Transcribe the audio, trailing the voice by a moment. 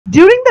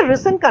a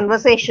recent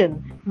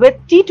conversation with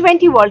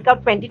T20 World Cup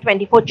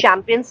 2024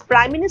 champions,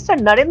 Prime Minister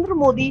Narendra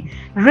Modi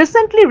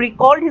recently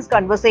recalled his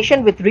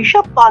conversation with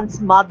Rishabh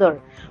Pant's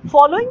mother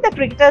following the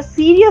cricketer's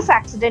serious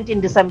accident in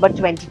December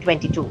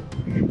 2022.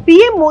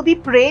 PM Modi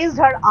praised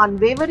her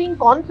unwavering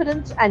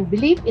confidence and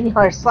belief in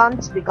her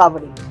son's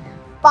recovery.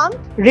 Pant,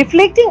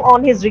 reflecting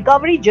on his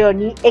recovery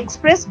journey,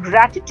 expressed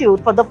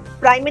gratitude for the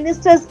Prime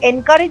Minister's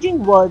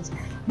encouraging words,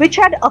 which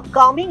had a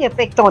calming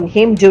effect on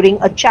him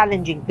during a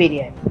challenging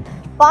period.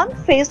 Pant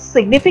faced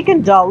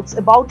significant doubts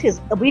about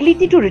his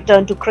ability to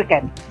return to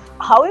cricket.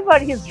 However,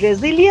 his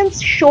resilience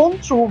shone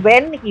through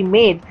when he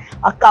made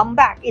a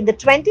comeback in the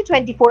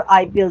 2024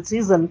 IPL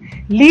season,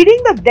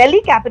 leading the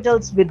Delhi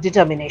Capitals with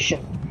determination.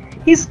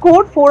 He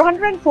scored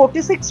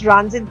 446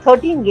 runs in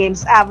 13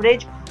 games,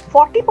 average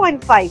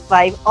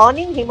 40.55,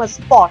 earning him a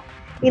spot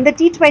in the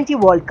T20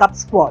 World Cup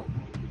squad.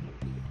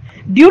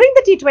 During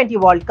the T20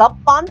 World Cup,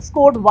 Pant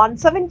scored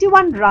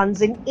 171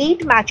 runs in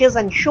 8 matches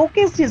and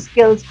showcased his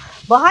skills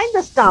behind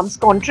the stumps,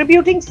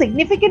 contributing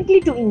significantly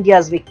to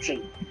India's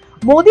victory.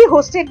 Modi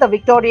hosted the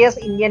victorious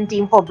Indian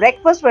team for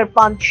breakfast, where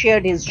Pant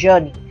shared his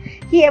journey.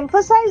 He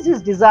emphasized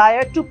his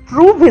desire to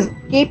prove his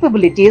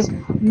capabilities,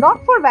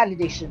 not for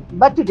validation,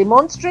 but to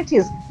demonstrate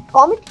his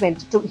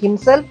commitment to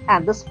himself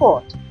and the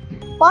sport.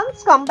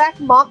 Pant's comeback,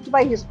 marked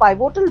by his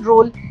pivotal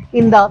role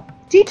in the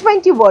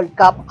T20 World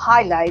Cup,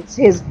 highlights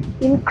his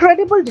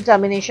incredible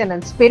determination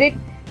and spirit,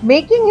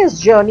 making his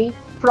journey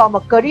from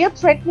a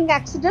career-threatening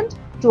accident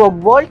to a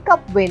World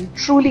Cup win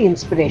truly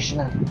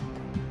inspirational.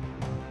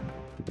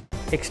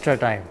 Extra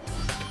time.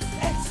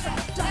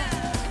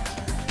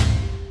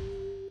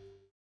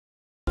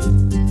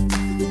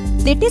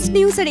 Latest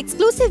news R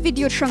exclusive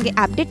ভিডিওর সঙ্গে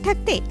update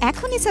থাকতে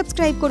এখনই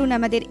subscribe করুন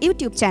আমাদের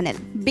YouTube channel.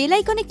 Bell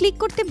আইকনে click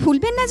করতে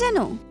ভুলবেন না যেন।